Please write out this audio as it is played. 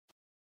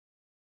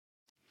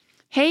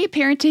Hey,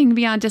 Parenting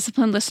Beyond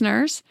Discipline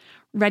listeners.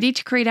 Ready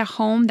to create a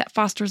home that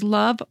fosters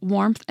love,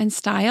 warmth, and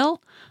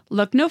style?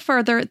 Look no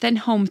further than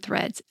Home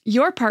Threads,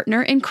 your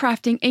partner in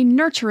crafting a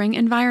nurturing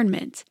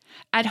environment.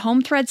 At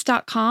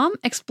homethreads.com,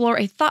 explore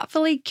a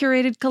thoughtfully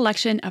curated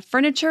collection of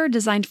furniture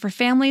designed for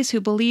families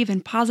who believe in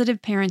positive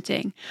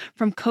parenting.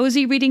 From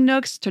cozy reading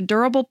nooks to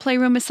durable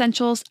playroom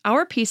essentials,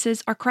 our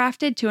pieces are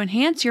crafted to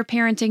enhance your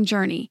parenting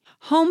journey.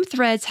 Home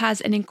Threads has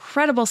an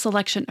incredible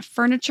selection of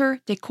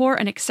furniture, decor,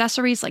 and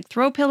accessories like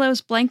throw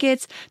pillows,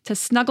 blankets, to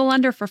snuggle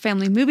under for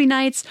family movie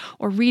nights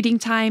or reading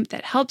time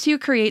that helps you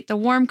create the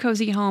warm,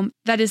 cozy home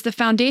that is the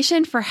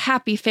foundation for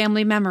happy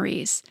family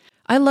memories.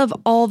 I love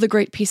all the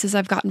great pieces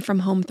I've gotten from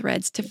Home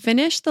Threads to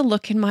finish the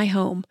look in my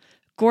home.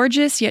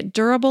 Gorgeous yet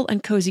durable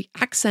and cozy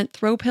accent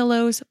throw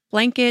pillows,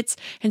 blankets,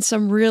 and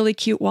some really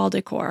cute wall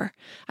decor.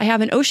 I have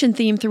an ocean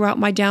theme throughout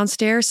my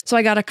downstairs, so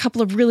I got a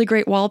couple of really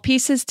great wall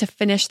pieces to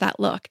finish that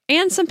look,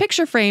 and some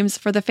picture frames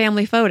for the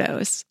family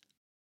photos.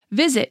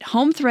 Visit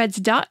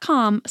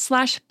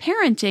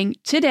homethreads.com/parenting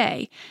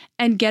today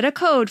and get a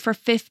code for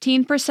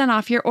 15%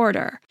 off your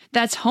order.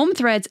 That's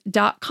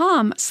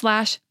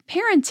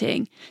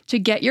homethreads.com/parenting to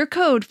get your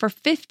code for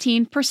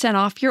 15%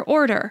 off your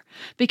order,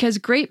 because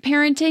great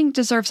parenting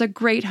deserves a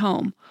great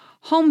home.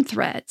 Home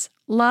Threads.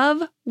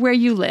 Love where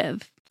you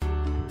live.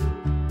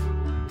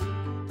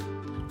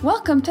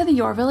 Welcome to the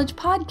Your Village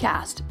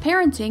podcast,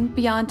 Parenting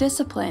Beyond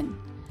Discipline.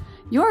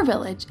 Your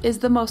Village is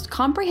the most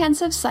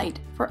comprehensive site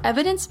for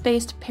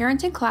evidence-based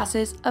parenting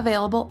classes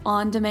available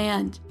on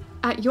demand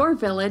at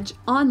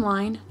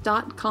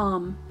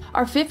yourvillageonline.com.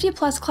 Our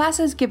 50-plus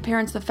classes give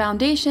parents the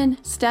foundation,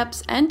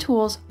 steps, and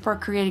tools for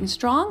creating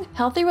strong,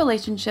 healthy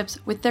relationships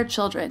with their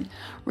children,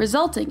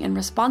 resulting in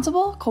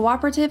responsible,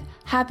 cooperative,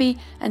 happy,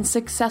 and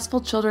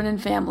successful children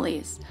and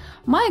families.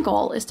 My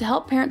goal is to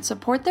help parents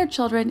support their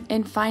children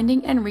in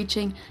finding and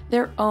reaching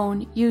their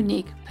own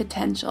unique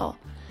potential.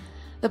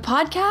 The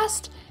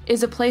podcast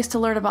is a place to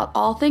learn about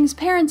all things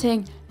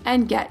parenting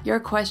and get your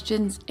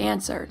questions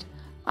answered.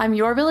 I'm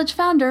Your Village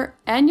founder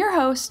and your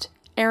host,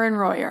 Erin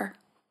Royer.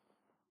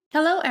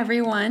 Hello,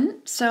 everyone.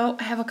 So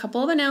I have a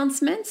couple of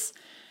announcements.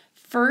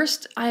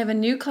 First, I have a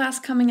new class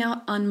coming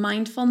out on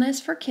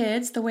mindfulness for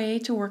kids, the way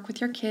to work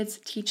with your kids,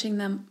 teaching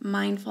them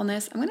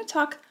mindfulness. I'm going to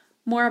talk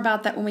more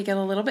about that when we get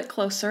a little bit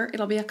closer.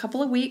 It'll be a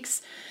couple of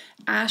weeks.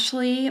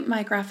 Ashley,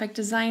 my graphic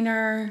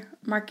designer,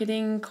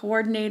 marketing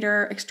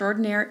coordinator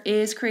extraordinaire,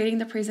 is creating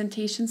the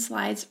presentation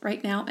slides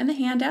right now and the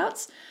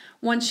handouts.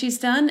 Once she's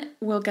done,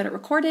 we'll get it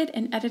recorded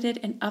and edited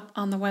and up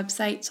on the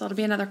website. So it'll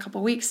be another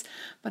couple weeks,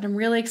 but I'm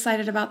really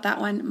excited about that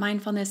one.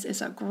 Mindfulness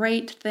is a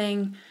great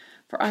thing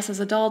for us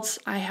as adults.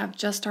 I have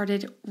just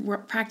started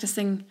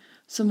practicing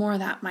some more of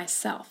that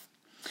myself.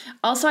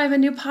 Also, I have a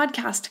new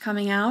podcast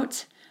coming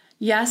out.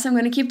 Yes, I'm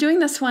going to keep doing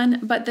this one,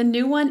 but the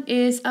new one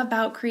is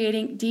about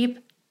creating deep,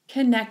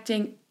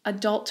 connecting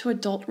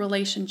adult-to-adult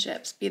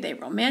relationships, be they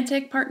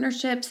romantic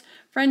partnerships,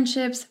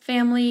 friendships,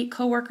 family,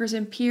 coworkers,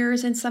 and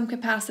peers in some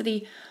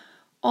capacity.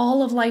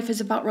 All of life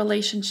is about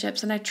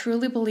relationships, and I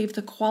truly believe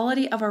the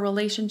quality of our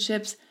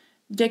relationships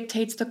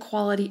dictates the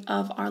quality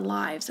of our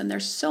lives, and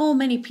there's so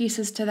many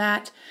pieces to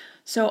that.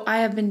 So I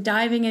have been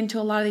diving into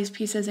a lot of these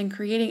pieces and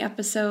creating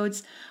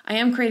episodes. I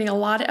am creating a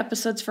lot of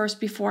episodes first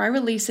before I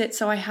release it,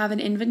 so I have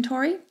an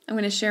inventory. I'm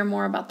going to share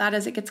more about that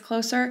as it gets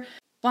closer.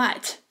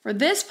 But for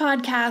this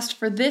podcast,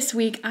 for this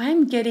week,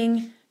 I'm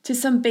getting to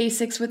some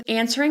basics with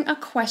answering a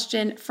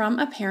question from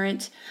a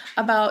parent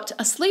about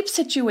a sleep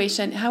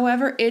situation.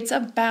 However, it's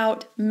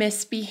about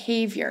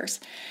misbehaviors.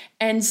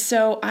 And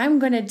so I'm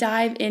going to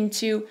dive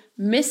into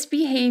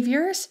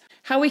misbehaviors,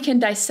 how we can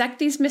dissect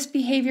these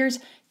misbehaviors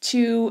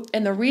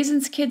and the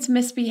reasons kids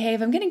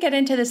misbehave. I'm going to get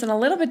into this in a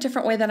little bit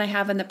different way than I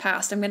have in the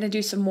past. I'm going to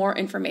do some more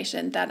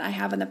information than I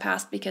have in the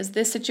past because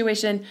this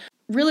situation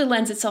really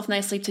lends itself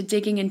nicely to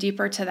digging in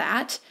deeper to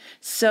that.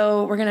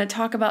 So we're going to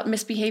talk about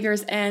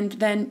misbehaviors and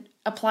then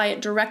apply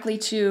it directly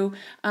to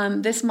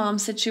this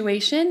mom's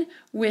situation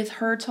with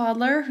her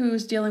toddler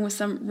who's dealing with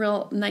some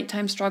real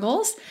nighttime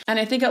struggles. And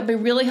I think it'll be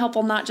really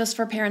helpful, not just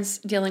for parents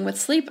dealing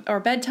with sleep or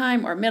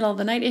bedtime or middle of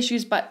the night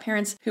issues, but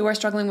parents who are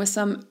struggling with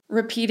some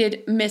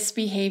repeated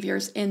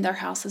misbehaviors in their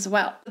house as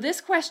well. This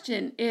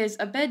question is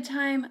a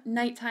bedtime,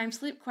 nighttime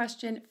sleep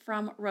question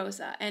from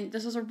Rosa. And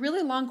this was a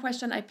really long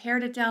question. I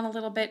pared it down a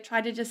little bit,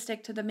 tried to just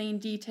stick to the main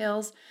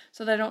details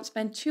so that I don't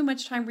spend too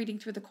much time reading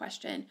through the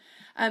question.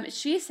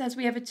 She says,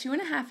 we have a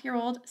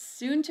 2.5-year-old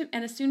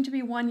and a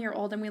soon-to-be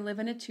 1-year-old, and we live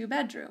in a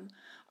 2-bedroom.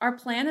 Our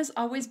plan has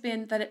always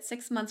been that at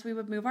 6 months we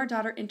would move our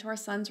daughter into our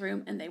son's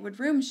room and they would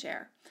room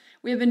share.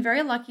 We have been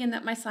very lucky in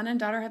that my son and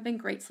daughter have been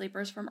great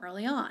sleepers from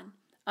early on.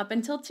 Up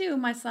until 2,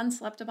 my son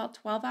slept about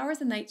 12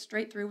 hours a night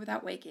straight through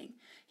without waking.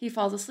 He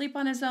falls asleep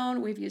on his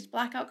own. We've used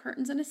blackout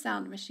curtains and a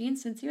sound machine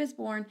since he was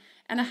born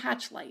and a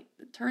hatch light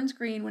that turns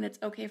green when it's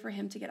okay for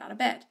him to get out of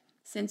bed.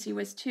 Since he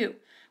was 2.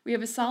 We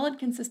have a solid,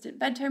 consistent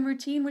bedtime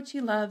routine, which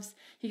he loves.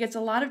 He gets a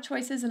lot of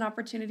choices and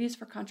opportunities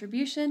for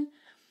contribution.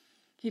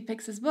 He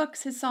picks his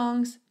books, his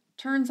songs,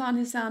 turns on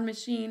his sound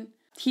machine.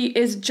 He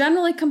is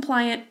generally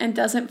compliant and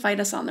doesn't fight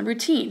us on the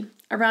routine.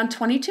 Around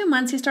 22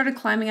 months, he started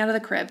climbing out of the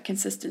crib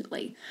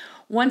consistently.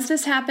 Once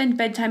this happened,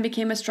 bedtime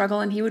became a struggle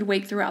and he would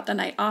wake throughout the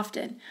night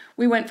often.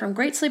 We went from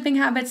great sleeping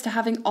habits to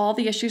having all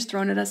the issues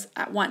thrown at us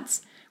at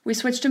once. We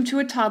switched him to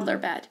a toddler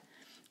bed.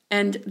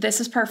 And this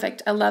is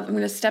perfect. I'm going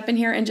to step in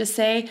here and just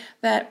say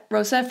that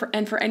Rosa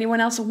and for anyone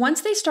else,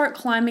 once they start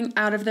climbing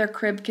out of their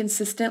crib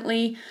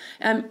consistently,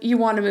 you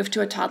want to move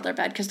to a toddler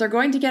bed because they're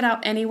going to get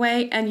out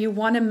anyway, and you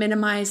want to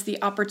minimize the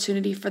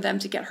opportunity for them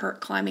to get hurt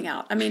climbing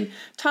out. I mean,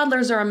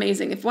 toddlers are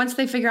amazing. If once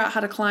they figure out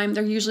how to climb,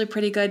 they're usually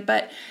pretty good,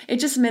 but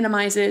it just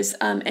minimizes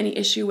any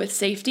issue with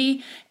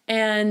safety.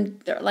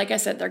 And like I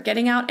said, they're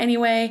getting out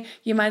anyway.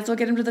 You might as well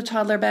get them to the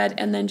toddler bed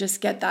and then just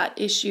get that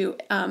issue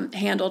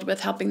handled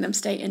with helping them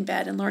stay in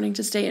bed and learning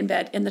to stay in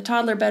bed in the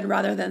toddler bed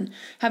rather than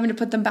having to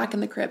put them back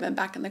in the crib and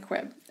back in the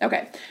crib.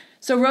 Okay,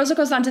 so Rosa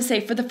goes on to say,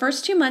 for the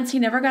first 2 months, he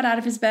never got out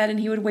of his bed and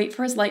he would wait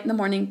for his light in the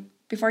morning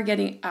before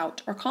getting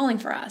out or calling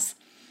for us.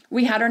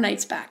 We had our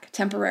nights back,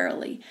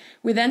 temporarily.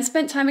 We then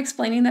spent time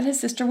explaining that his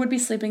sister would be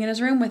sleeping in his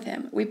room with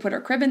him. We put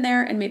her crib in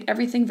there and made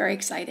everything very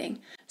exciting.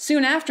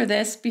 Soon after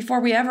this,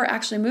 before we ever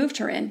actually moved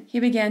her in, he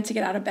began to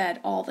get out of bed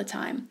all the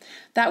time.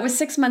 That was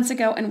 6 months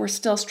ago and we're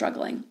still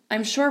struggling.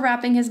 I'm sure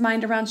wrapping his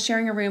mind around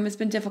sharing a room has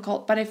been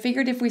difficult, but I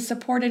figured if we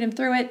supported him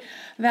through it,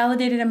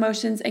 validated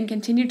emotions, and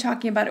continued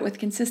talking about it with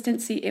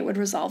consistency, it would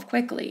resolve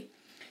quickly.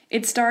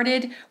 It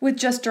started with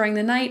just during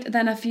the night,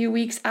 then a few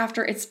weeks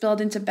after it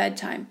spilled into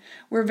bedtime.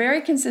 We're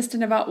very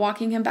consistent about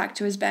walking him back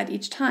to his bed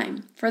each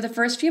time. For the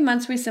first few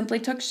months, we simply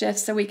took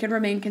shifts so we could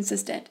remain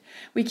consistent.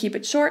 We keep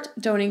it short,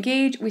 don't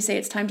engage, we say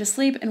it's time to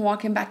sleep, and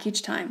walk him back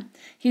each time.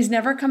 He's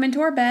never come into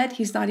our bed,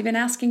 he's not even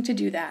asking to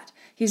do that.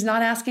 He's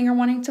not asking or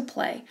wanting to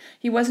play.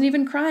 He wasn't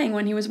even crying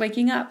when he was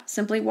waking up,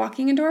 simply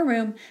walking into our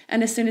room,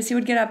 and as soon as he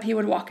would get up, he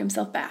would walk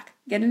himself back,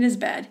 get in his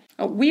bed.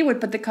 We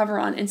would put the cover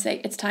on and say,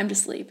 it's time to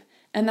sleep.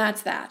 And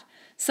that's that.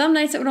 Some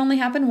nights it would only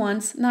happen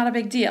once, not a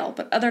big deal,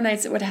 but other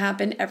nights it would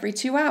happen every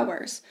 2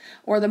 hours.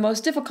 Or the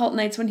most difficult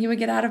nights when he would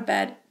get out of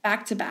bed,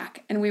 back to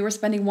back, and we were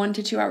spending 1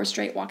 to 2 hours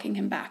straight walking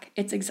him back.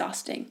 It's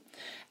exhausting.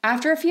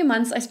 After a few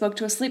months, I spoke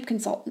to a sleep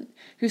consultant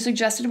who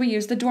suggested we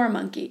use the door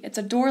monkey. It's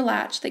a door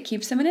latch that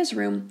keeps him in his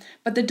room,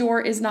 but the door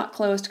is not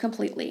closed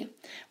completely.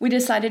 We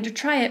decided to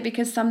try it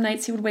because some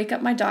nights he would wake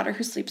up my daughter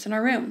who sleeps in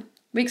our room.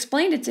 We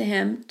explained it to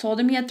him, told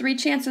him he had 3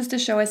 chances to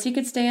show us he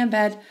could stay in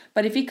bed,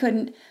 but if he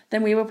couldn't,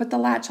 then we would put the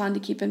latch on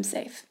to keep him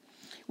safe.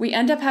 We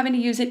end up having to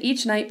use it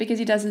each night because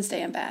he doesn't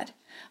stay in bed.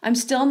 I'm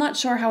still not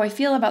sure how I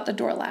feel about the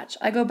door latch.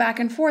 I go back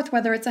and forth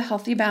whether it's a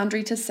healthy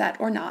boundary to set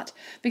or not,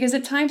 because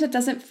at times it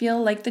doesn't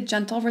feel like the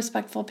gentle,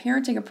 respectful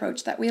parenting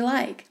approach that we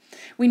like.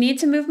 We need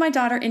to move my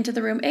daughter into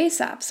the room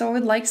ASAP, so I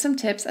would like some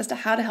tips as to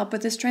how to help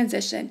with this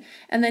transition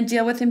and then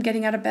deal with him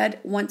getting out of bed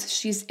once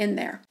she's in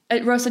there.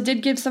 Rosa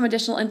did give some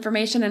additional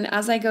information, and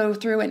as I go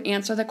through and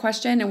answer the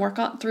question and work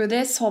on through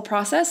this whole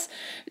process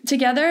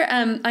together,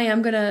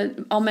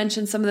 I'll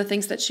mention some of the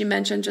things that she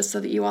mentioned just so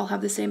that you all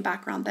have the same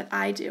background that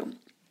I do.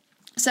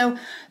 So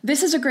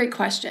this is a great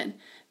question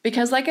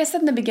because, like I said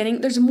in the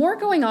beginning, there's more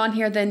going on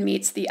here than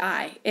meets the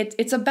eye.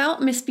 It's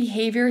about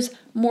misbehaviors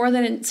more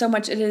than so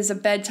much it is a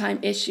bedtime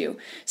issue.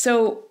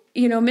 So,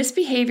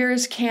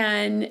 misbehaviors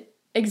can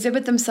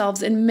exhibit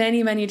themselves in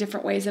many, many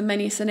different ways in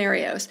many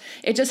scenarios.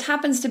 It just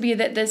happens to be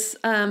that this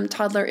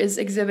toddler is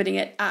exhibiting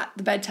it at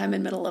the bedtime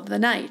and middle of the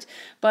night.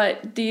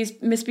 But these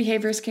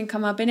misbehaviors can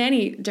come up in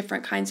any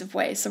different kinds of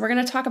ways. So we're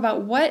going to talk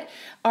about what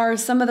are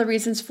some of the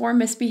reasons for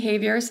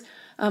misbehaviors.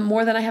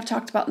 More than I have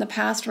talked about in the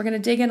past. We're going to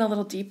dig in a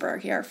little deeper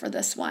here for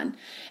this one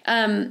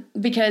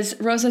because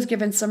Rosa's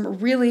given some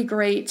really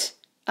great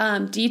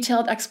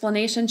detailed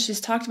explanation. She's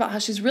talked about how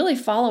she's really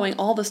following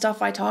all the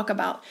stuff I talk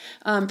about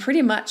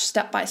pretty much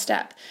step by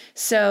step.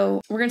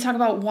 So we're going to talk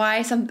about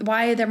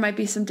why there might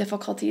be some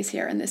difficulties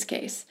here in this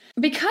case.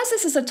 Because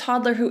this is a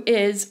toddler who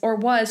is or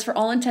was, for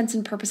all intents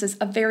and purposes,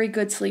 a very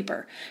good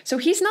sleeper. So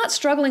he's not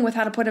struggling with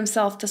how to put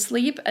himself to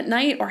sleep at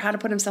night or how to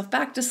put himself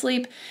back to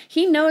sleep.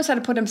 He knows how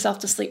to put himself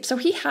to sleep. So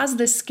he has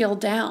this skill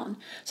down.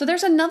 So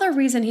there's another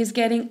reason he's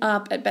getting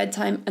up at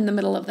bedtime in the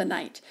middle of the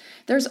night.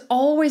 There's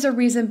always a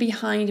reason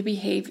behind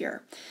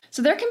behavior.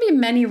 So there can be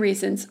many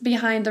reasons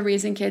behind the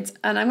reason kids,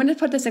 and I'm going to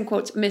put this in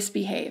quotes,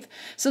 misbehave.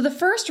 So the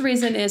first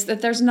reason is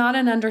that there's not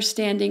an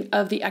understanding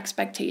of the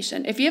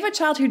expectation. If you have a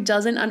child who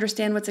doesn't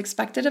understand what's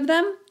expected of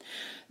them,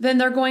 then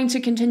they're going to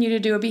continue to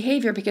do a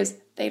behavior because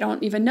they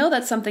don't even know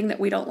that's something that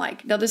we don't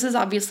like. Now, this is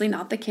obviously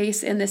not the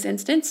case in this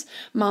instance.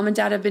 Mom and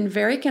dad have been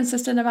very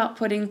consistent about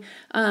putting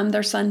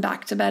their son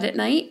back to bed at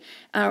night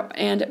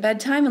and at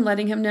bedtime and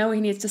letting him know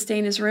he needs to stay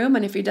in his room.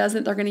 And if he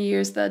doesn't, they're going to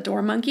use the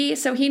door monkey.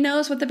 So he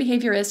knows what the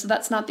behavior is. So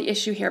that's not the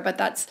issue here, but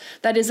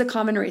that is a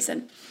common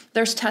reason.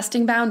 There's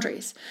testing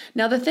boundaries.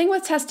 Now, the thing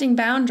with testing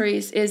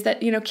boundaries is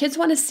that, kids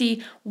want to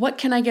see, what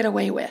can I get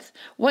away with?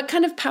 What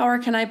kind of power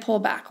can I pull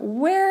back?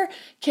 Where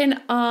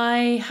can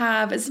I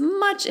have as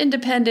much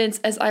independence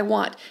as I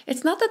want?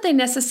 It's not that they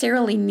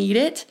necessarily need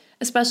it,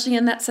 especially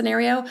in that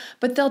scenario,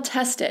 but they'll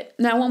test it.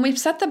 Now, when we've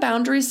set the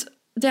boundaries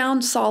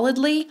down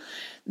solidly,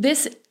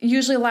 this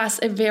usually lasts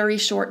a very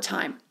short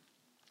time.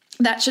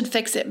 that should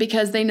fix it,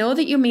 because they know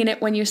that you mean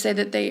it when you say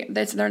that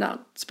they're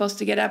not supposed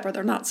to get up, or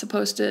they're not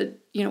supposed to,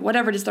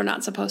 whatever it is they're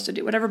not supposed to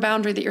do, whatever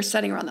boundary that you're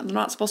setting around them. They're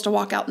not supposed to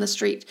walk out in the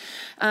street.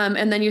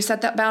 And then you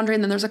set that boundary,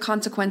 and then there's a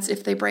consequence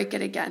if they break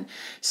it again.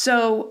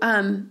 So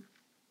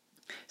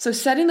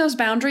setting those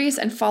boundaries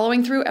and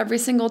following through every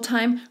single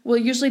time will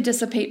usually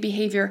dissipate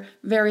behavior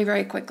very,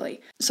 very quickly.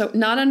 So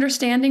not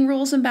understanding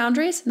rules and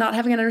boundaries, not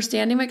having an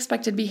understanding of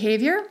expected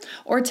behavior,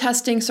 or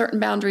testing certain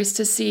boundaries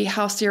to see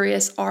how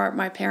serious are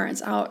my parents,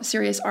 how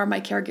serious are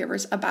my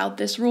caregivers about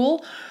this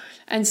rule,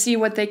 and see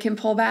what they can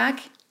pull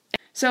back.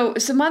 So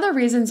some other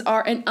reasons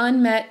are an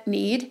unmet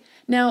need.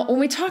 Now, when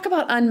we talk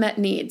about unmet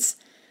needs,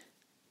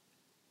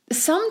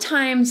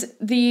 sometimes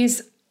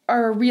these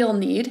are a real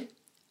need,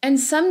 and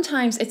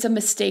sometimes it's a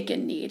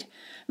mistaken need,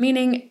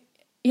 meaning,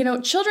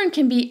 children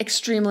can be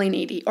extremely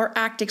needy or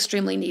act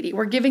extremely needy.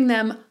 We're giving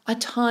them a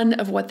ton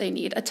of what they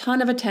need, a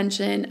ton of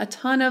attention, a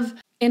ton of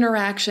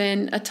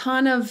interaction, a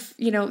ton of,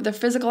 the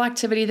physical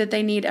activity that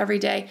they need every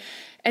day.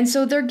 And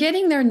so they're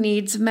getting their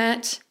needs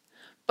met,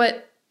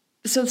 but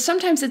so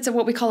sometimes it's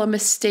what we call a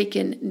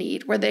mistaken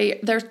need, where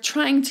they're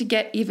trying to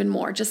get even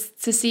more just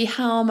to see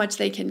how much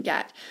they can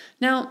get.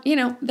 Now,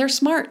 they're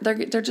smart.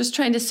 They're just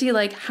trying to see,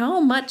 like, how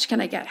much can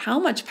I get? How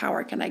much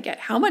power can I get?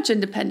 How much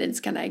independence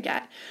can I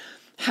get?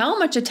 How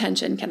much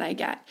attention can I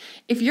get?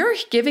 If you're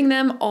giving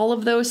them all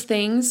of those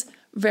things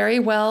very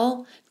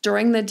well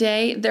during the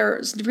day,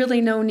 there's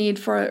really no need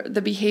for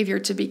the behavior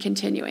to be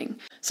continuing.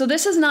 So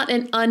this is not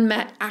an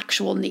unmet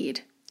actual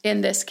need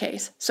in this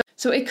case.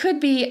 So it could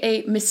be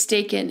a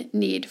mistaken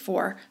need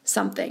for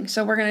something.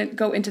 So we're going to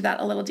go into that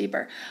a little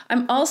deeper.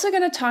 I'm also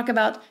going to talk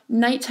about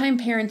nighttime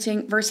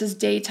parenting versus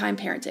daytime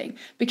parenting,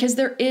 because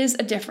there is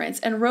a difference.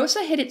 And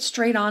Rosa hit it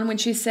straight on when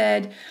she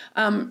said,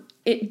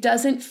 it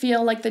doesn't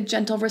feel like the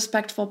gentle,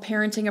 respectful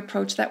parenting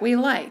approach that we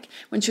like,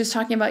 when she was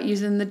talking about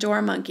using the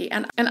door monkey.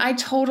 And I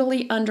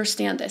totally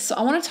understand this. So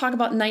I want to talk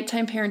about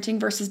nighttime parenting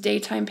versus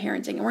daytime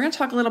parenting. And we're going to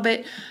talk a little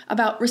bit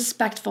about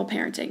respectful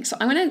parenting. So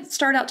I'm going to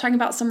start out talking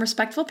about some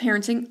respectful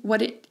parenting,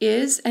 what it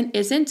is and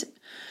isn't.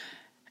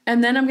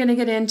 And then I'm going to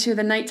get into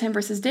the nighttime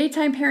versus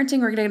daytime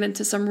parenting. We're going to get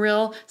into some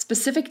real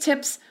specific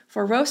tips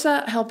for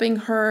Rosa, helping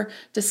her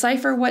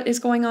decipher what is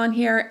going on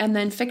here, and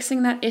then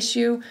fixing that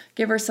issue,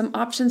 give her some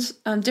options,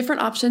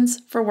 different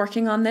options for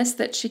working on this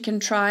that she can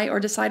try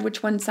or decide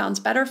which one sounds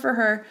better for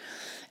her.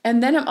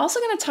 And then I'm also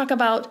going to talk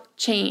about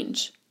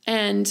change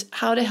and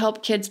how to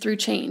help kids through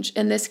change.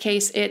 In this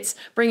case, it's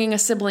bringing a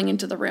sibling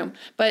into the room.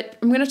 But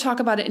I'm going to talk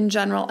about it in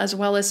general, as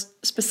well as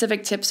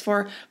specific tips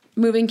for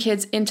moving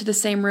kids into the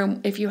same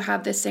room if you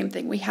have this same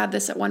thing. We had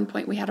this at one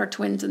point. We had our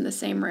twins in the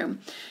same room,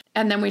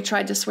 and then we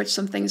tried to switch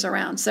some things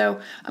around.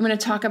 So I'm going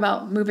to talk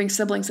about moving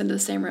siblings into the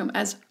same room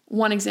as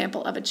one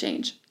example of a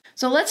change.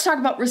 So let's talk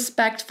about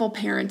respectful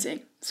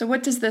parenting. So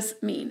what does this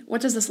mean?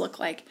 What does this look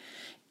like?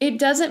 It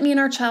doesn't mean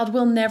our child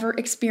will never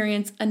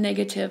experience a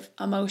negative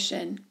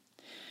emotion.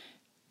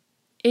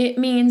 It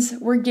means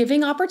we're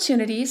giving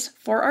opportunities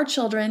for our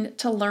children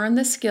to learn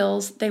the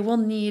skills they will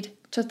need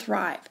to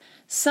thrive.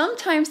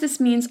 Sometimes this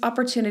means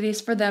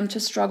opportunities for them to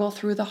struggle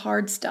through the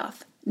hard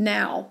stuff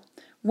now,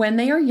 when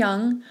they are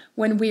young,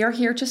 when we are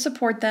here to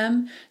support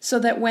them, so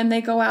that when they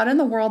go out in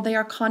the world, they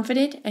are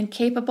confident and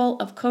capable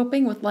of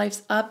coping with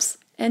life's ups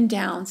and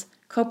downs,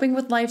 coping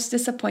with life's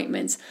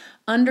disappointments,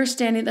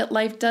 understanding that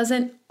life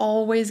doesn't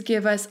always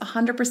give us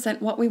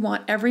 100% what we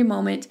want every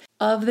moment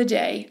of the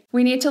day.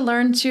 We need to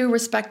learn to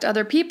respect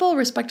other people,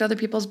 respect other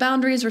people's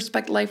boundaries,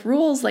 respect life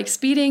rules like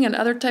speeding and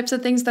other types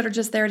of things that are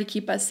just there to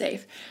keep us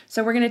safe.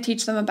 So we're going to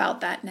teach them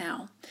about that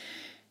now.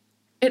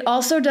 It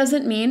also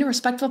doesn't mean,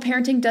 respectful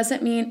parenting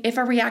doesn't mean if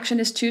a reaction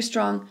is too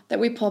strong that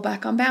we pull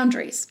back on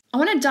boundaries. I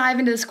want to dive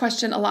into this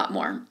question a lot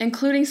more,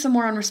 including some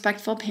more on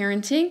respectful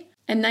parenting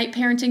and night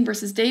parenting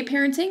versus day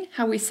parenting,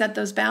 how we set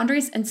those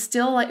boundaries and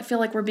still feel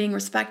like we're being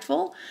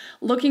respectful,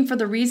 looking for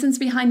the reasons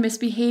behind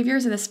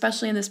misbehaviors, and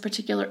especially in this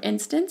particular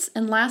instance.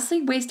 And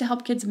lastly, ways to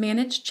help kids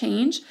manage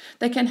change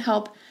that can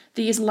help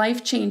these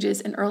life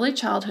changes in early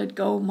childhood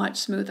go much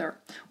smoother,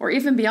 or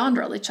even beyond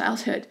early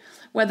childhood,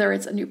 whether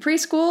it's a new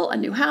preschool, a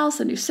new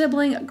house, a new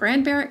sibling, a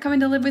grandparent coming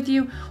to live with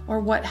you, or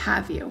what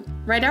have you.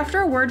 Right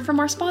after a word from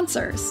our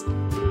sponsors.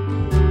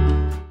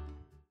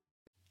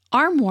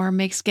 Armoire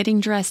makes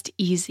getting dressed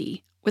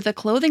easy. With a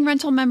clothing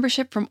rental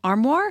membership from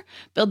Armoire,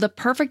 build the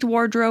perfect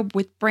wardrobe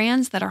with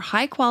brands that are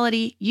high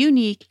quality,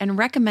 unique, and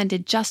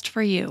recommended just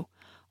for you.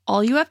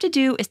 All you have to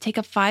do is take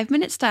a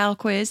 5-minute style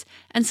quiz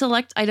and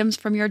select items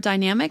from your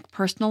dynamic,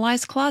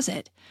 personalized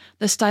closet.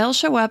 The styles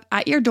show up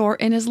at your door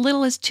in as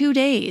little as 2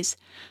 days.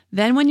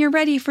 Then when you're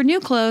ready for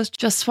new clothes,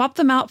 just swap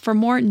them out for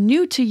more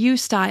new-to-you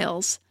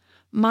styles.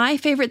 My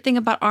favorite thing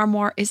about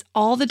Armoire is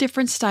all the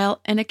different style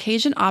and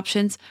occasion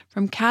options,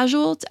 from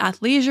casual to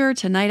athleisure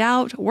to night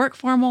out, work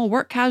formal,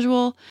 work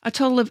casual, a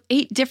total of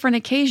 8 different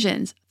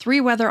occasions,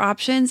 3 weather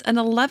options, and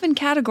 11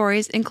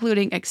 categories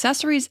including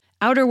accessories,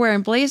 outerwear,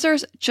 and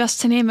blazers, just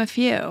to name a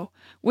few.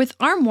 With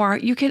Armoire,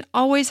 you can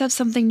always have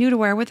something new to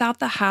wear without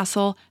the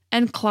hassle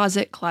and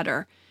closet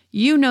clutter.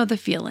 You know the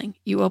feeling.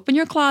 You open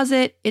your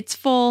closet, it's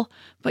full,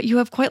 but you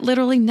have quite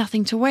literally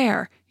nothing to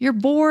wear. You're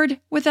bored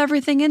with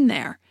everything in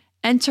there.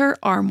 Enter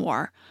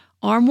Armoire.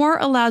 Armoire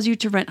allows you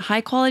to rent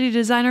high-quality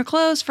designer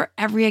clothes for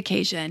every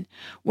occasion.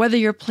 Whether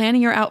you're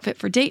planning your outfit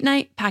for date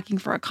night, packing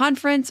for a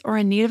conference, or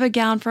in need of a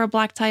gown for a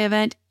black tie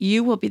event,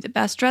 you will be the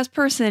best-dressed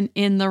person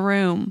in the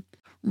room.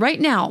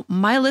 Right now,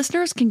 my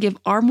listeners can give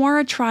Armoire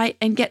a try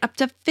and get up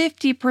to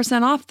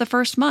 50% off the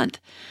first month.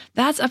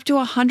 That's up to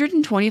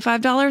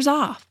 $125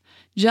 off.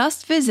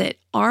 Just visit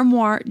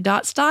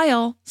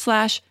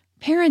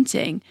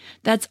armoire.style/parenting.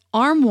 That's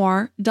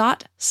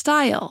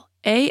armoire.style,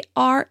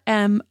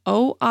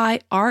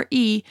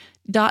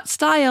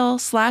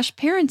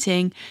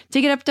 ARMOIRE.style/parenting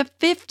to get up to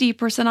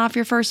 50% off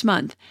your first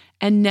month.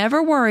 And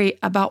never worry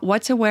about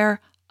what to wear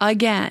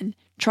again.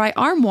 Try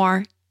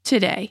Armoire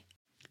today.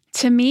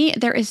 To me,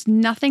 there is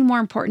nothing more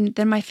important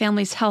than my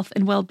family's health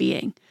and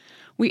well-being.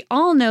 We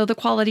all know the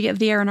quality of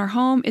the air in our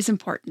home is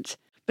important.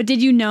 But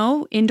did you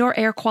know indoor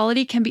air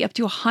quality can be up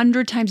to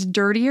 100 times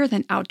dirtier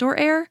than outdoor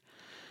air?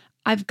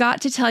 I've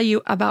got to tell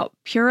you about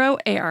Puro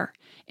Air.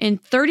 In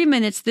 30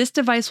 minutes, this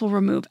device will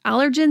remove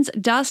allergens,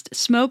 dust,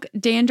 smoke,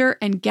 dander,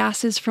 and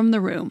gases from the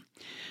room.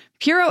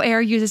 Puro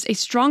Air uses a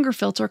stronger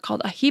filter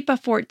called a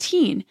HEPA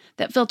 14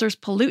 that filters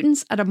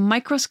pollutants at a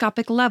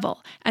microscopic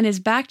level and is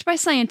backed by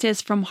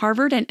scientists from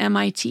Harvard and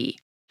MIT.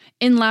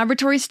 In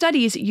laboratory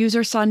studies,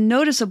 users saw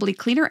noticeably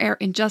cleaner air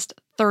in just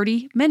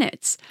 30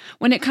 minutes.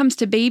 When it comes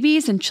to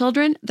babies and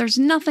children, there's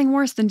nothing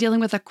worse than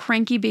dealing with a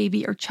cranky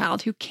baby or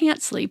child who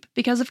can't sleep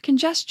because of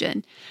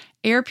congestion.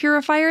 Air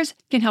purifiers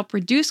can help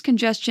reduce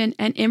congestion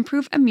and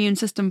improve immune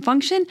system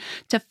function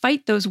to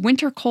fight those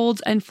winter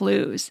colds and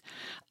flus.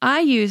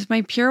 I use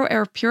my Puro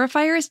Air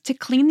purifiers to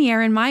clean the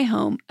air in my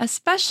home,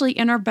 especially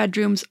in our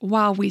bedrooms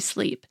while we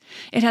sleep.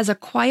 It has a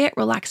quiet,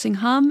 relaxing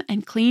hum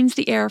and cleans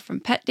the air from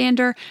pet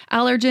dander,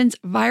 allergens,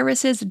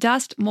 viruses,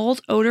 dust,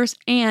 mold, odors,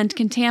 and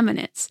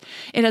contaminants.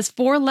 It has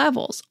 4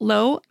 levels: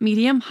 low,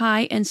 medium,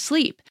 high, and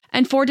sleep,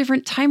 and 4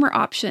 different timer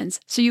options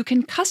so you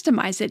can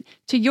customize it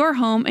to your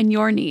home and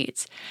your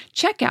needs.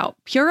 Check out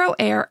Puro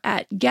Air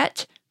at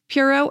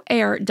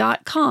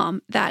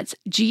getpuroair.com. That's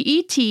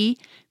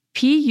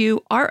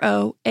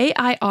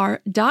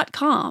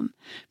GETPUROAIR.com.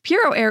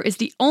 Puro Air is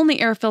the only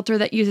air filter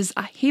that uses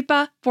a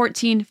HEPA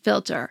 14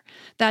 filter.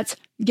 That's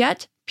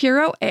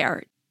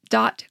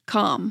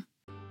getpuroair.com.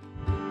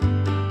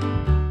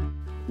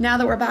 Now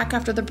that we're back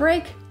after the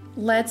break,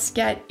 let's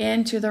get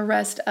into the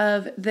rest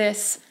of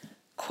this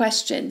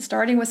question,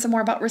 starting with some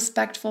more about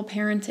respectful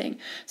parenting.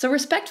 So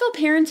respectful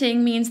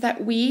parenting means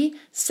that we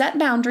set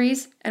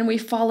boundaries and we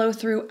follow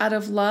through out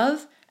of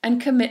love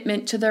and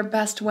commitment to their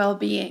best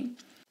well-being.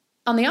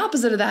 On the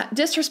opposite of that,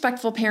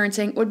 disrespectful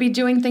parenting would be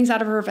doing things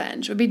out of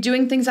revenge, would be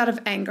doing things out of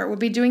anger, would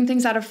be doing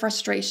things out of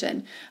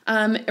frustration,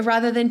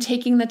 rather than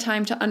taking the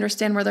time to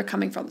understand where they're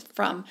coming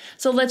from.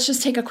 So let's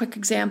just take a quick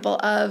example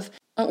of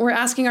we're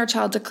asking our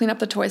child to clean up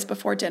the toys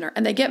before dinner,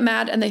 and they get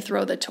mad and they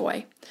throw the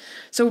toy.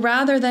 So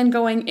rather than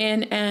going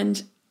in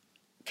and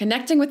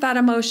connecting with that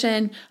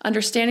emotion,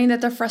 understanding that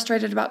they're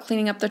frustrated about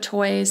cleaning up the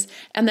toys,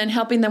 and then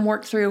helping them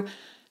work through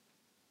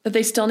that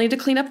they still need to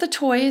clean up the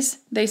toys,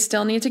 they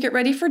still need to get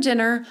ready for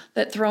dinner,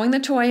 that throwing the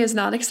toy is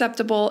not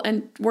acceptable,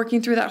 and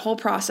working through that whole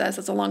process.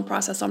 It's a long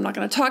process, so I'm not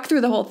going to talk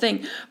through the whole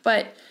thing.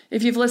 But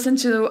if you've listened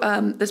to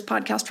this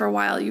podcast for a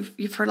while,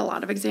 you've heard a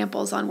lot of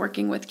examples on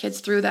working with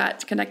kids through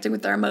that, connecting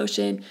with their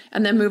emotion,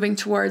 and then moving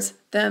towards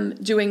them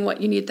doing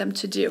what you need them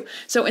to do.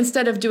 So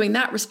instead of doing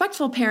that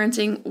respectful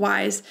parenting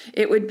wise,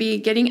 it would be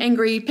getting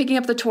angry, picking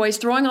up the toys,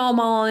 throwing them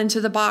all into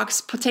the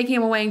box, taking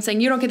them away and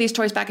saying, you don't get these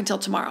toys back until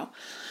tomorrow.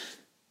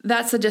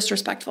 That's the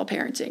disrespectful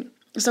parenting.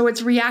 So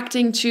it's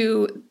reacting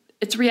to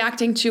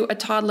a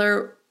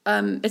toddler.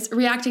 It's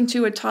reacting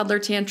to a toddler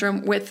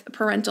tantrum with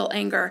parental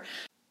anger,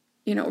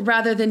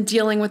 rather than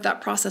dealing with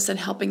that process and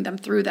helping them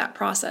through that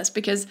process.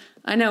 Because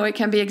I know it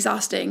can be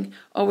exhausting,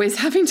 always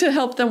having to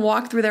help them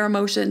walk through their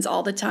emotions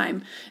all the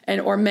time,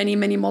 or many,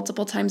 many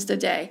multiple times a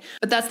day.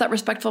 But that's that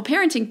respectful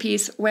parenting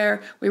piece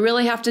where we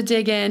really have to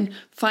dig in,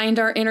 find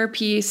our inner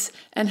peace,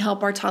 and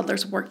help our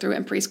toddlers work through it,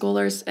 and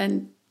preschoolers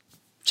and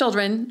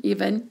children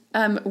even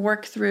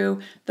work through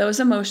those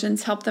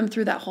emotions, help them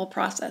through that whole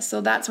process.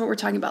 So that's what we're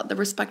talking about, the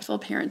respectful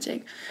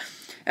parenting.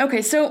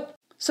 Okay, so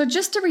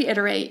just to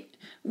reiterate,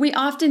 we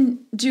often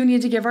do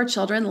need to give our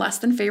children less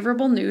than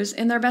favorable news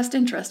in their best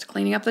interest.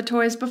 Cleaning up the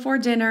toys before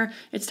dinner.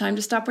 It's time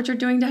to stop what you're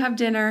doing to have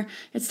dinner.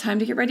 It's time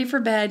to get ready for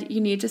bed. You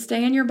need to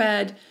stay in your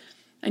bed.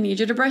 I need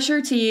you to brush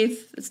your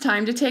teeth. It's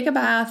time to take a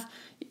bath.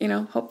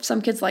 Hope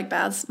some kids like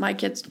baths. My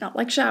kids do not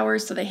like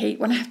showers, so they hate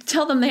when I have to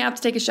tell them they have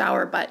to take a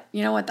shower, but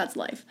you know what? That's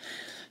life.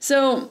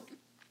 So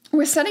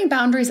we're setting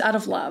boundaries out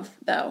of love,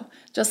 though.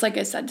 Just like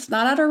I said, it's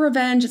not out of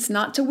revenge. It's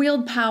not to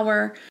wield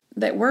power,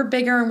 that we're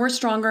bigger and we're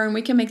stronger and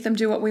we can make them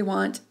do what we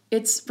want.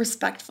 It's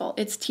respectful.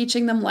 It's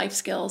teaching them life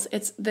skills.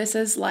 This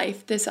is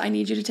life. I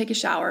need you to take a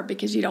shower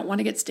because you don't want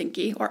to get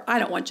stinky, or I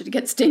don't want you to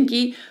get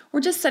stinky.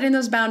 We're just setting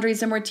those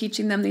boundaries and we're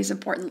teaching them these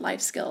important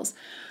life skills.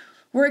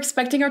 We're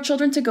expecting our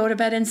children to go to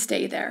bed and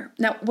stay there.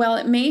 Now, while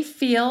it may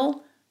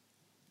feel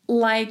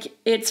like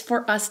it's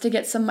for us to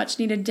get some much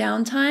needed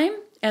downtime.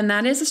 And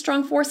that is a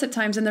strong force at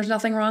times, and there's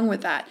nothing wrong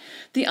with that.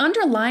 The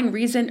underlying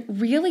reason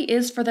really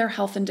is for their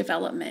health and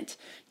development.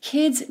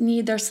 Kids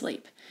need their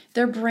sleep.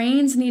 Their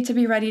brains need to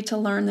be ready to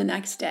learn the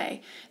next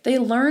day. They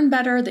learn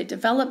better, they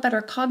develop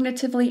better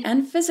cognitively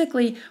and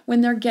physically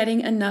when they're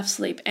getting enough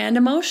sleep. And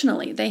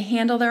emotionally, they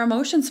handle their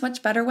emotions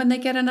much better when they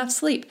get enough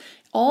sleep.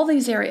 All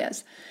these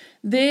areas.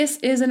 This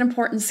is an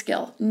important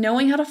skill.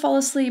 Knowing how to fall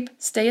asleep,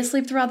 stay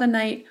asleep throughout the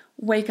night,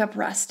 wake up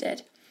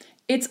rested.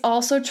 It's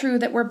also true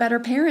that we're better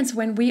parents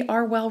when we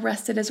are well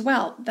rested as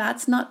well.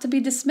 That's not to be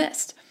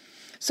dismissed.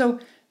 So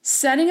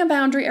setting a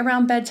boundary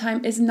around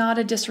bedtime is not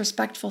a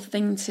disrespectful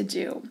thing to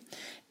do.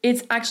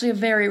 It's actually a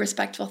very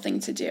respectful thing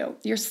to do.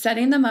 You're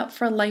setting them up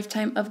for a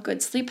lifetime of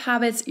good sleep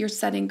habits. You're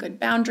setting good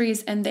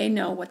boundaries, and they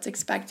know what's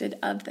expected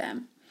of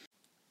them.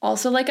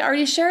 Also, like I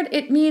already shared,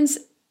 it means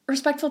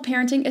respectful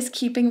parenting is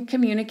keeping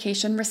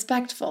communication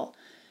respectful.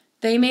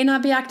 They may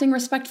not be acting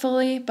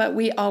respectfully, but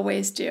we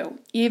always do.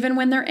 Even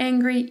when they're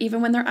angry,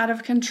 even when they're out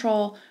of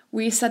control,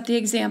 we set the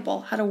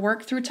example, how to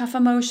work through tough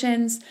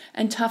emotions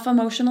and tough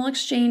emotional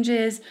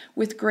exchanges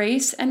with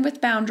grace and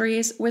with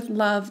boundaries, with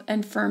love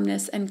and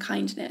firmness and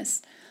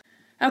kindness.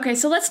 Okay,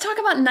 so let's talk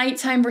about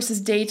nighttime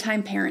versus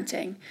daytime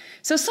parenting.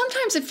 So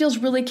sometimes it feels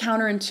really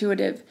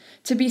counterintuitive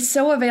to be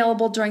so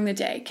available during the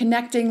day,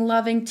 connecting,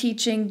 loving,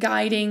 teaching,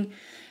 guiding,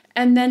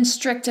 and then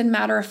strict and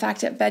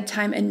matter-of-fact at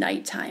bedtime and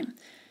nighttime.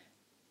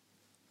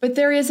 But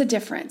there is a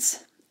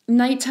difference.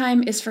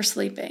 Nighttime is for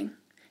sleeping.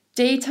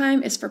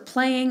 Daytime is for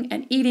playing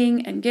and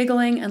eating and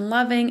giggling and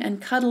loving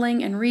and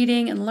cuddling and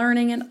reading and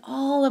learning and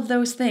all of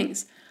those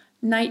things.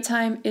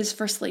 Nighttime is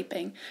for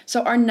sleeping.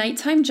 So our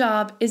nighttime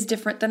job is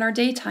different than our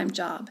daytime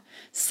job.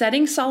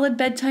 Setting solid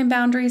bedtime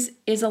boundaries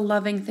is a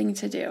loving thing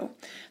to do.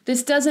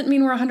 This doesn't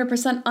mean we're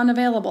 100%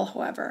 unavailable,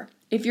 however.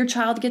 If your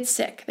child gets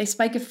sick, they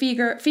spike a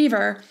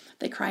fever,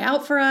 they cry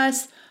out for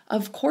us,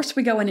 of course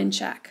we go in and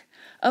check.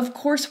 Of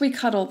course we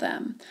cuddle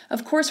them.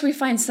 Of course we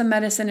find some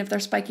medicine if they're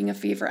spiking a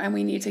fever and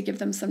we need to give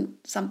them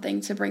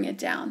something to bring it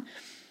down.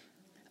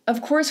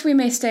 Of course we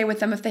may stay with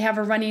them if they have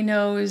a runny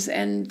nose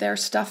and they're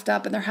stuffed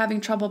up and they're having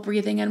trouble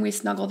breathing, and we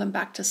snuggle them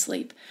back to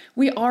sleep.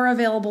 We are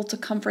available to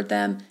comfort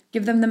them,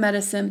 give them the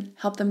medicine,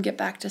 help them get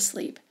back to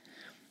sleep.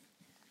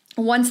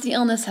 Once the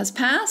illness has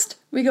passed,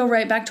 we go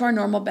right back to our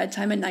normal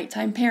bedtime and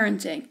nighttime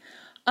parenting.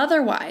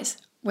 Otherwise,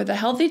 with a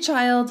healthy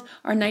child,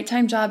 our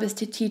nighttime job is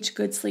to teach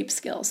good sleep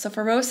skills. So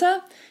for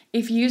Rosa,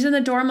 if using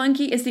the door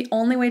monkey is the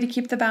only way to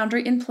keep the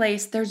boundary in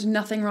place, there's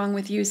nothing wrong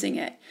with using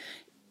it.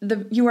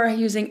 You are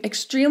using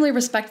extremely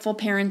respectful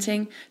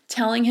parenting,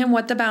 telling him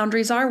what the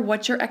boundaries are,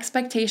 what your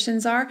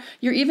expectations are.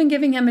 You're even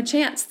giving him a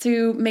chance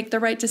to make the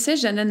right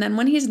decision. And then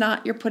when he's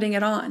not, you're putting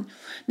it on.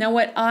 Now,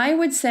 what I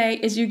would say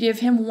is you give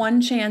him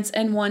one chance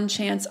and one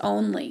chance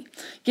only.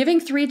 Giving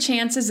 3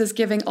 chances is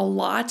giving a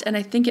lot, and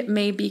I think it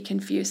may be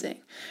confusing.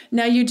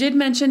 Now, you did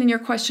mention in your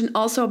question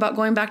also about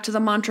going back to the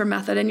mantra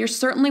method, and you're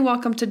certainly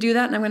welcome to do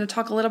that. And I'm going to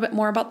talk a little bit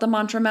more about the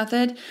mantra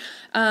method,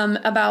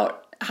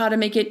 about how to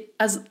make it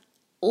as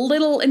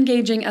little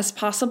engaging as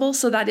possible.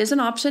 So that is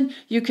an option.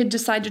 You could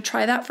decide to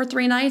try that for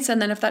 3 nights.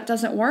 And then if that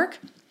doesn't work,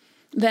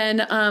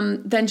 then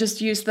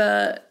just use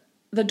the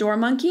door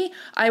monkey.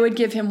 I would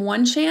give him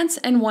 1 chance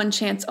and 1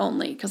 chance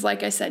only. Because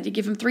like I said, you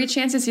give him 3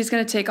 chances, he's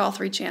going to take all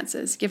 3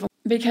 chances.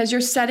 Because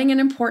you're setting an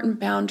important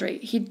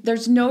boundary.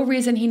 There's no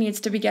reason he needs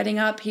to be getting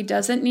up. He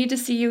doesn't need to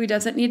see you. He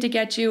doesn't need to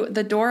get you.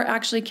 The door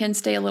actually can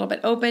stay a little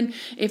bit open.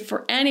 If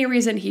for any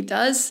reason he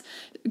does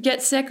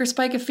get sick or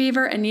spike a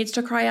fever and needs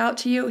to cry out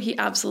to you, he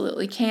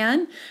absolutely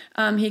can.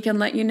 He can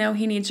let you know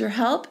he needs your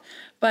help.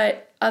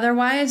 But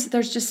otherwise,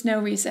 there's just no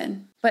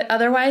reason. But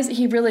otherwise,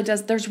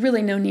 there's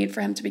really no need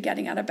for him to be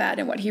getting out of bed.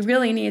 And what he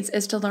really needs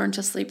is to learn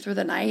to sleep through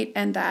the night,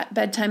 and that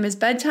bedtime is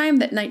bedtime,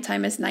 that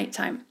nighttime is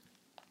nighttime.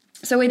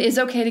 So it is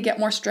okay to get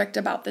more strict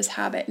about this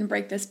habit and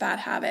break this bad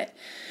habit.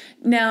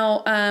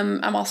 Now,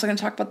 I'm also going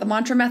to talk about the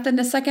mantra method in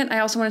a second. I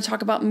also want to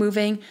talk about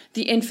moving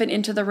the infant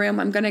into the room.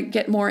 I'm going to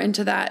get more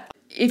into that.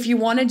 If you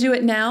want to do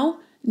it now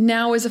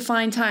is a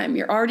fine time.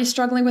 You're already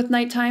struggling with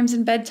night times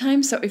and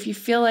bedtime. So if you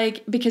feel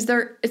like, because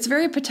it's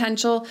very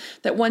potential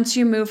that once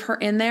you move her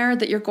in there,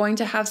 that you're going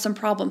to have some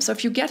problems. So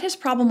if you get his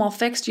problem all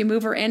fixed, you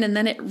move her in and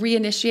then it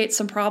reinitiates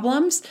some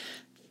problems,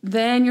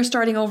 then you're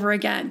starting over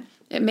again.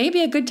 It may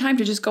be a good time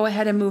to just go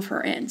ahead and move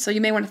her in. So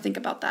you may want to think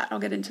about that. I'll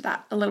get into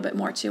that a little bit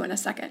more too in a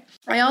second.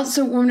 When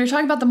we're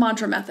talking about the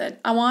mantra method,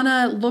 I want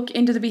to look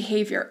into the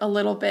behavior a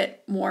little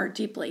bit more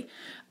deeply.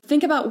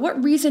 Think about,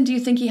 what reason do you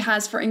think he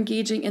has for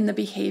engaging in the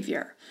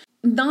behavior?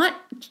 Not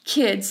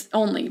kids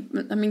only.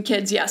 I mean,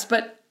 kids, yes,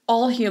 but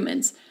all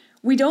humans.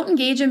 We don't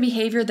engage in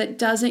behavior that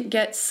doesn't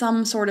get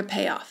some sort of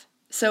payoff.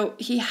 So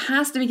he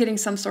has to be getting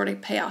some sort of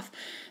payoff.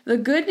 The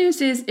good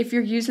news is, if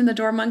you're using the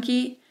door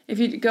monkey, if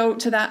you go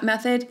to that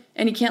method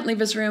and he can't leave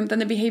his room, then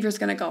the behavior is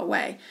going to go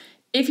away.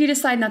 If you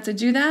decide not to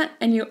do that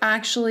and you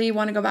actually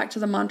want to go back to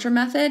the mantra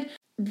method,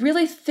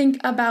 really think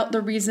about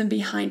the reason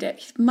behind it.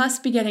 He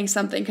must be getting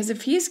something, because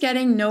if he's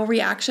getting no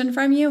reaction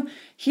from you,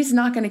 he's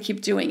not going to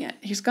keep doing it.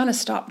 He's going to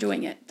stop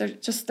doing it.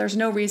 There's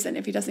no reason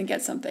if he doesn't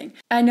get something.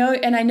 I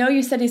know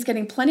you said he's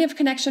getting plenty of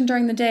connection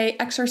during the day,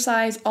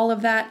 exercise, all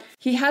of that.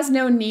 He has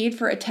no need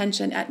for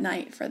attention at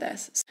night for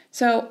this.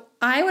 So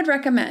I would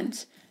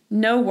recommend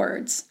no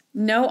words,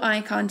 no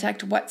eye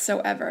contact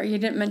whatsoever. You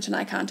didn't mention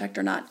eye contact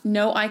or not.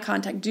 No eye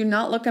contact. Do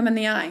not look him in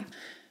the eye.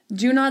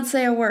 Do not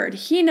say a word.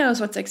 He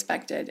knows what's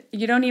expected.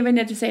 You don't even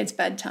need to say it's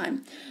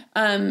bedtime,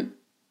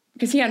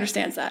 because he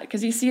understands that,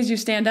 because he sees you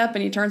stand up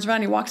and he turns around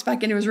and he walks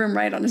back into his room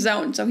right on his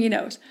own, so he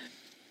knows.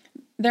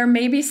 There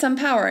may be some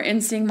power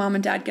in seeing mom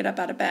and dad get up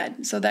out of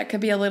bed, so that could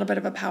be a little bit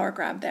of a power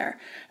grab there.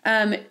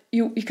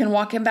 You can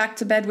walk him back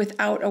to bed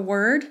without a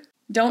word.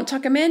 Don't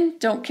tuck him in.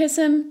 Don't kiss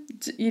him.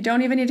 You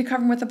don't even need to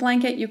cover him with a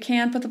blanket. You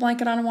can put the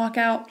blanket on and walk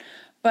out,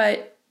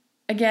 but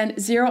again,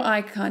 zero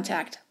eye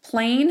contact.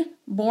 Plain,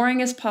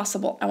 boring as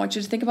possible. I want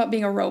you to think about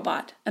being a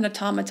robot, an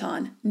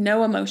automaton.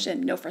 No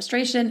emotion, no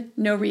frustration,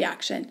 no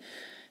reaction.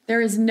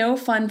 There is no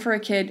fun for a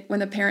kid when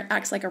the parent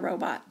acts like a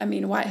robot. I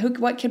mean,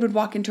 what kid would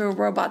walk into a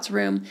robot's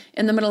room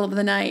in the middle of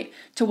the night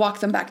to walk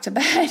them back to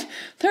bed?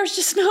 There's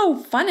just no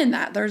fun in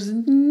that. There's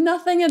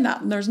nothing in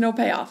that. There's no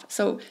payoff.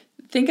 So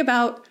think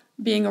about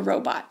being a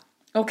robot.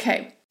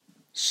 Okay,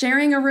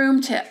 sharing a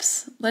room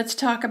tips. Let's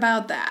talk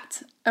about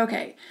that.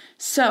 Okay,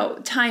 so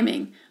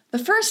timing. The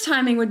first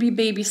timing would be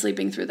baby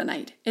sleeping through the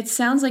night. It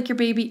sounds like your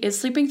baby is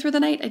sleeping through the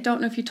night. I don't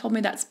know if you told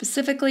me that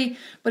specifically,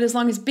 but as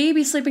long as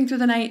baby's sleeping through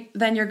the night,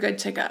 then you're good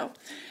to go.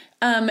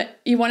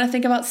 You want to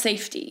think about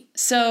safety.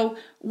 So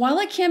while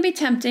it can be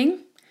tempting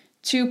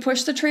to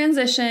push the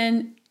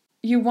transition,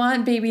 you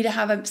want baby to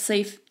have a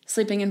safe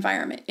sleeping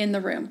environment in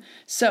the room.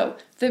 So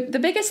the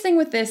biggest thing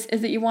with this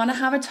is that you want to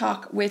have a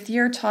talk with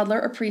your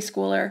toddler or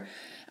preschooler,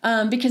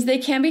 because they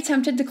can be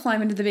tempted to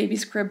climb into the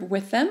baby's crib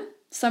with them.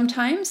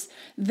 Sometimes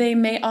they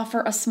may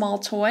offer a small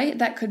toy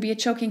that could be a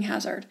choking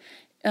hazard.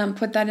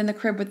 Put that in the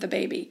crib with the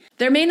baby.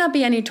 There may not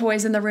be any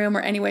toys in the room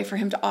or any way for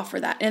him to offer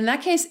that. In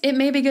that case, it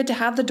may be good to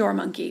have the door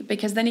monkey,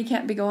 because then he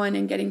can't be going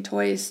and getting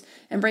toys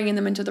and bringing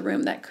them into the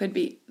room that could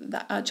be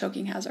a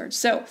choking hazard.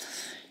 So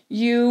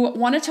you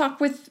want to talk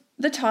with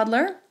the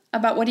toddler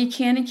about what he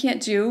can and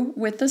can't do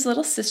with this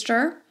little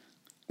sister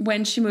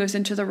when she moves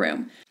into the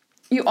room.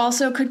 You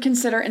also could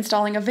consider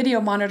installing a video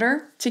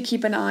monitor to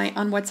keep an eye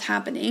on what's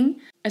happening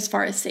as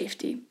far as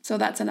safety. So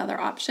that's another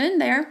option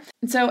there.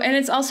 And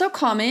it's also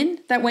common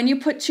that when you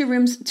put two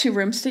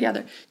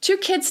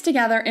kids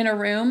together in a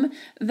room,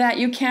 that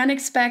you can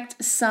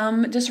expect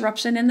some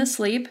disruption in the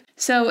sleep.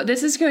 So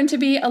this is going to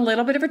be a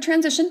little bit of a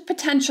transition,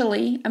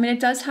 potentially. I mean, it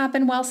does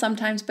happen well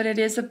sometimes, but it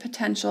is a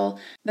potential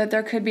that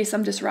there could be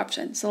some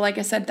disruption. So like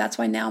I said, that's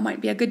why now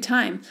might be a good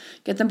time.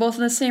 Get them both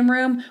in the same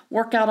room,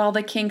 work out all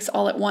the kinks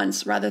all at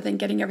once, rather than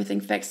getting everything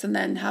fixed and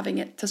then having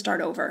it to start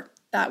over.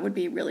 That would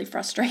be really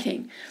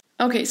frustrating.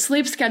 Okay,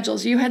 sleep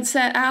schedules. You had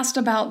asked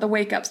about the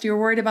wake-ups. You were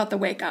worried about the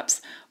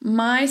wake-ups.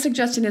 My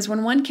suggestion is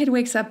when one kid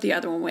wakes up, the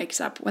other one wakes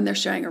up when they're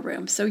sharing a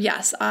room. So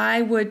yes,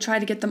 I would try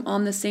to get them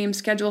on the same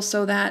schedule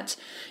so that,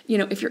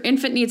 if your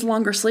infant needs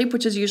longer sleep,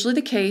 which is usually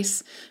the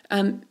case,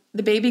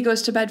 the baby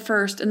goes to bed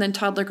first and then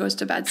toddler goes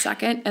to bed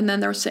second, and then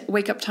their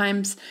wake-up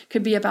times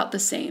could be about the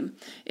same.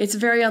 It's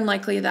very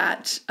unlikely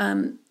that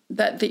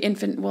the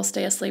infant will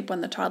stay asleep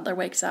when the toddler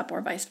wakes up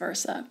or vice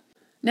versa.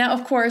 Now,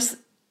 of course,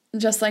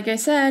 just like I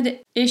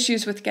said,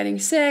 issues with getting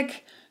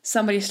sick,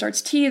 somebody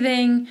starts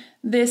teething,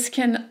 this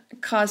can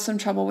cause some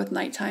trouble with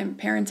nighttime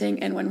parenting.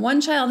 And when one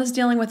child is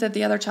dealing with it,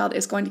 the other child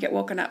is going to get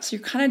woken up. So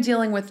you're kind of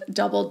dealing with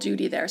double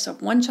duty there. So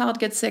if one child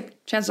gets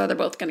sick, chances are they're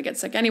both going to get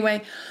sick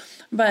anyway.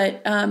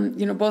 But,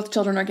 both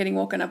children are getting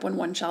woken up when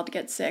one child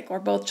gets sick,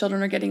 or both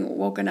children are getting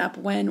woken up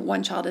when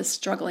one child is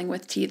struggling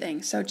with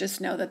teething. So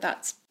just know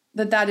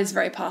that is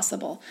very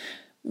possible.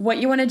 What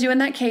you want to do in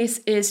that case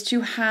is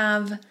to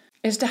have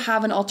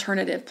an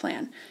alternative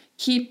plan.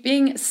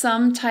 Keeping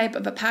some type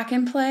of a pack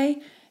and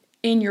play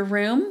in your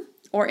room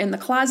or in the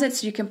closet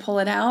so you can pull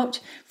it out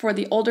for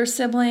the older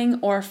sibling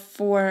or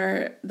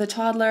for the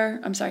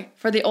toddler.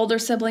 For the older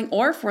sibling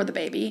or for the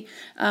baby.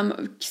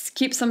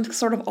 Keep some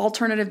sort of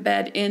alternative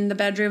bed in the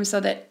bedroom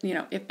so that,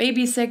 if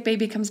baby's sick,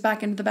 baby comes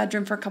back into the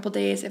bedroom for a couple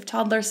days. If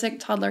toddler's sick,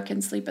 toddler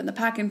can sleep in the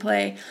pack and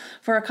play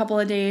for a couple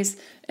of days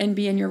and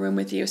be in your room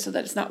with you so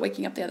that it's not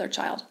waking up the other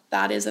child.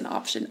 That is an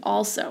option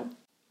also.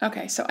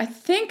 Okay, so I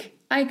think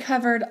I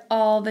covered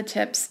all the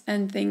tips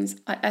and things.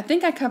 I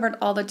think I covered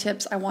all the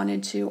tips I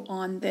wanted to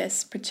on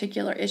this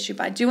particular issue,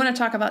 but I do want to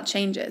talk about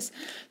changes,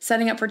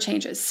 setting up for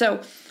changes.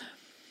 So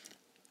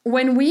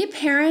when we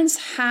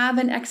parents have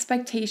an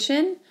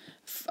expectation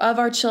of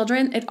our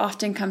children, it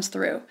often comes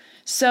through.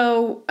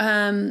 So,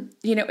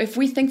 if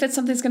we think that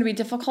something's going to be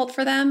difficult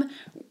for them,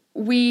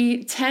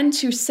 we tend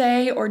to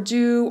say or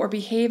do or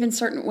behave in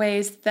certain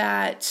ways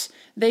that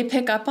they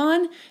pick up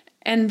on.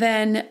 And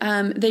then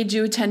they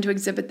do tend to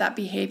exhibit that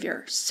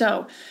behavior.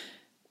 So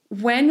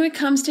when it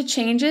comes to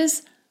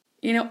changes,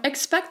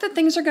 expect that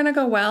things are going to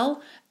go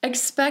well.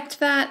 Expect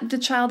that the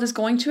child is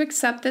going to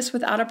accept this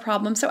without a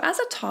problem. So as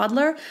a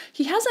toddler,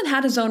 he hasn't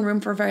had his own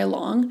room for very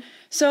long.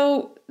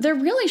 So there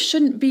really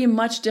shouldn't be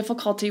much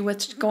difficulty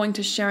with going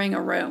to sharing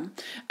a room.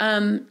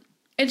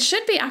 It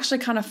should be actually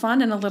kind of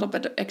fun and a little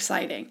bit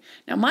exciting.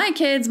 Now,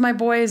 my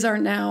boys are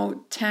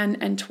now 10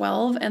 and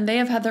 12, and they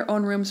have had their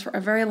own rooms for a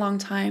very long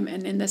time.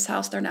 And in this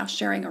house, they're now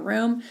sharing a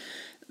room.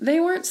 They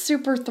weren't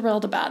super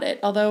thrilled about it,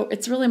 although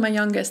it's really my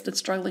youngest that's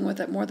struggling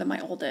with it more than my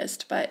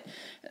oldest. But,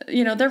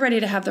 they're ready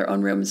to have their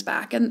own rooms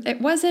back. And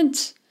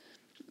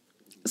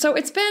so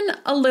it's been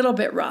a little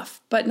bit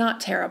rough, but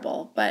not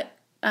terrible. But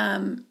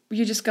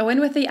you just go in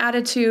with the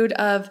attitude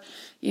of,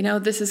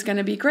 this is going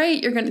to be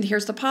great.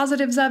 Here's the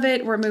positives of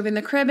it. We're moving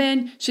the crib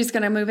in. She's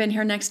going to move in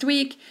here next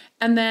week.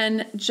 And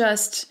then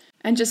just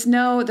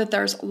know that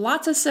there's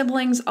lots of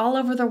siblings all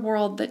over the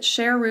world that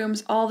share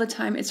rooms all the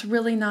time. It's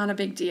really not a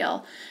big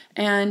deal.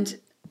 And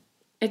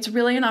it's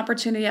really an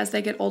opportunity as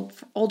they get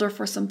older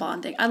for some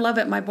bonding. I love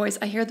it. My boys,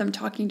 I hear them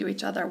talking to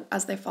each other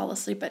as they fall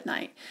asleep at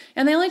night.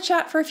 And they only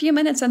chat for a few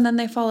minutes and then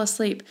they fall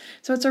asleep.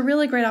 So it's a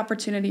really great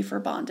opportunity for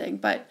bonding.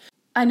 But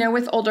I know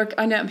with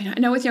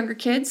younger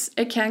kids,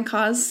 it can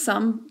cause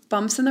some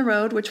bumps in the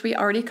road, which we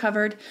already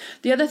covered.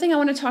 The other thing I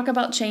want to talk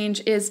about change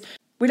is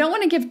we don't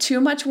want to give too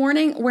much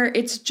warning where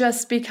it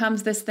just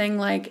becomes this thing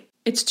like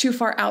it's too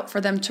far out for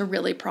them to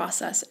really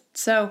process it.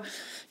 So,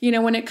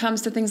 when it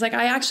comes to things like,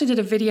 I actually did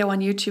a video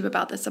on YouTube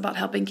about this, about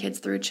helping kids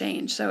through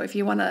change. So if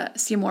you want to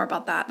see more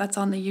about that, that's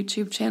on the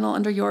YouTube channel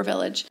under Your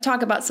Village.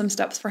 Talk about some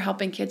steps for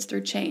helping kids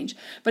through change.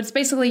 But it's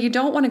basically, you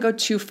don't want to go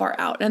too far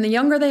out. And the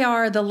younger they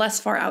are, the less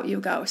far out you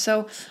go.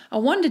 So a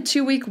 1 to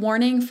 2 week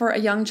warning for a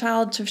young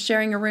child to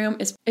sharing a room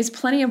is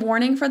plenty of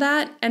warning for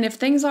that. And if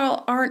things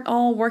aren't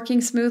all working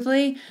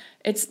smoothly,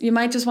 you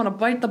might just want to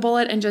bite the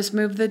bullet and just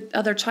move the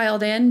other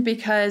child in,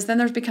 because then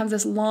there becomes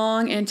this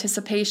long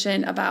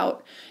anticipation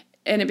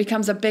and it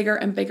becomes a bigger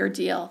and bigger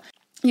deal.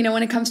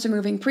 When it comes to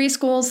moving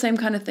preschools, same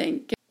kind of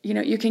thing.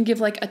 You can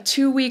give like a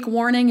 2 week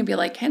warning and be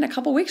like, hey, in a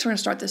couple weeks, we're going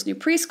to start this new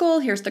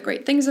preschool. Here's the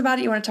great things about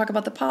it. You want to talk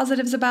about the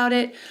positives about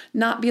it,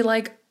 not be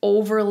like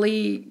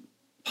overly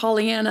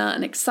Pollyanna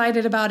and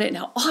excited about it and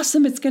how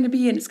awesome it's going to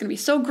be. And it's going to be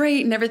so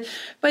great and everything.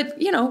 But,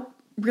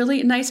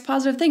 really nice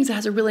positive things. It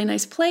has a really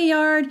nice play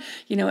yard.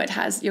 You're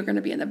going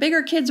to be in the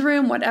bigger kids'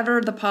 room, whatever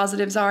the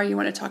positives are. You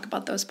want to talk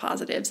about those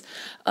positives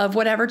of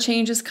whatever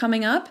change is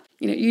coming up.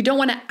 You don't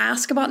want to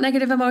ask about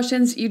negative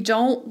emotions. You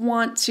don't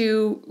want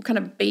to kind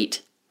of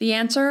bait the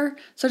answer,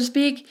 so to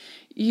speak.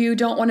 You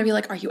don't want to be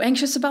like, are you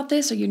anxious about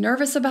this? Are you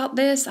nervous about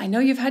this? I know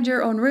you've had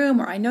your own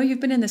room, or I know you've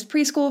been in this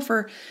preschool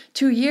for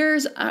 2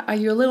 years. Are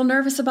you a little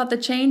nervous about the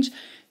change?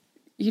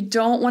 You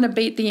don't want to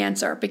bait the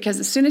answer, because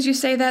as soon as you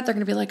say that, they're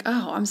going to be like,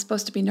 oh, I'm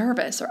supposed to be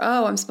nervous, or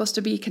oh, I'm supposed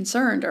to be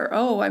concerned, or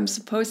oh, I'm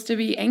supposed to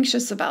be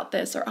anxious about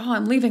this, or oh,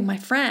 I'm leaving my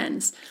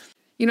friends.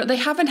 They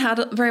haven't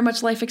had very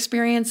much life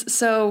experience,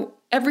 so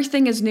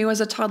everything is new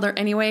as a toddler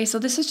anyway, so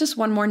this is just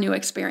one more new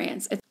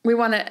experience. We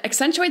want to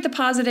accentuate the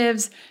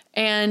positives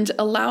and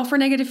allow for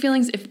negative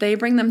feelings if they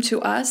bring them to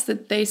us,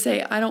 that they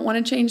say, I don't want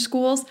to change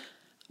schools.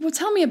 Well,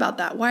 tell me about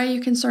that. Why are you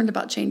concerned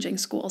about changing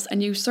schools?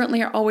 And you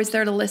certainly are always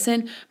there to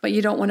listen, but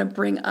you don't want to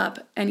bring up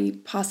any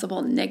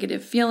possible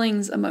negative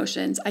feelings,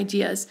 emotions,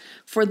 ideas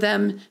for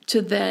them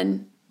to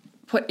then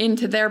put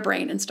into their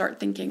brain and start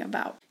thinking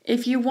about.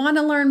 If you want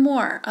to learn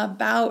more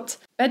about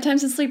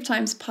bedtimes and sleep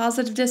times,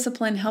 positive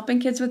discipline, helping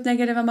kids with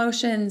negative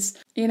emotions,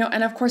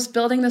 and of course,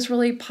 building this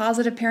really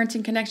positive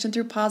parenting connection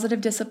through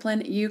positive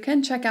discipline, you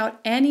can check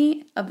out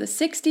any of the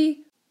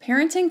 60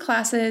 parenting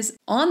classes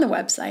on the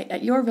website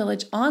at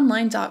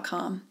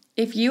yourvillageonline.com.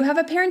 If you have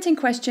a parenting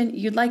question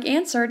you'd like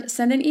answered,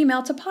 send an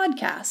email to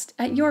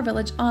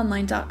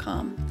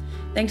podcast@yourvillageonline.com.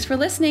 Thanks for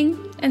listening,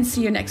 and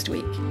see you next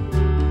week.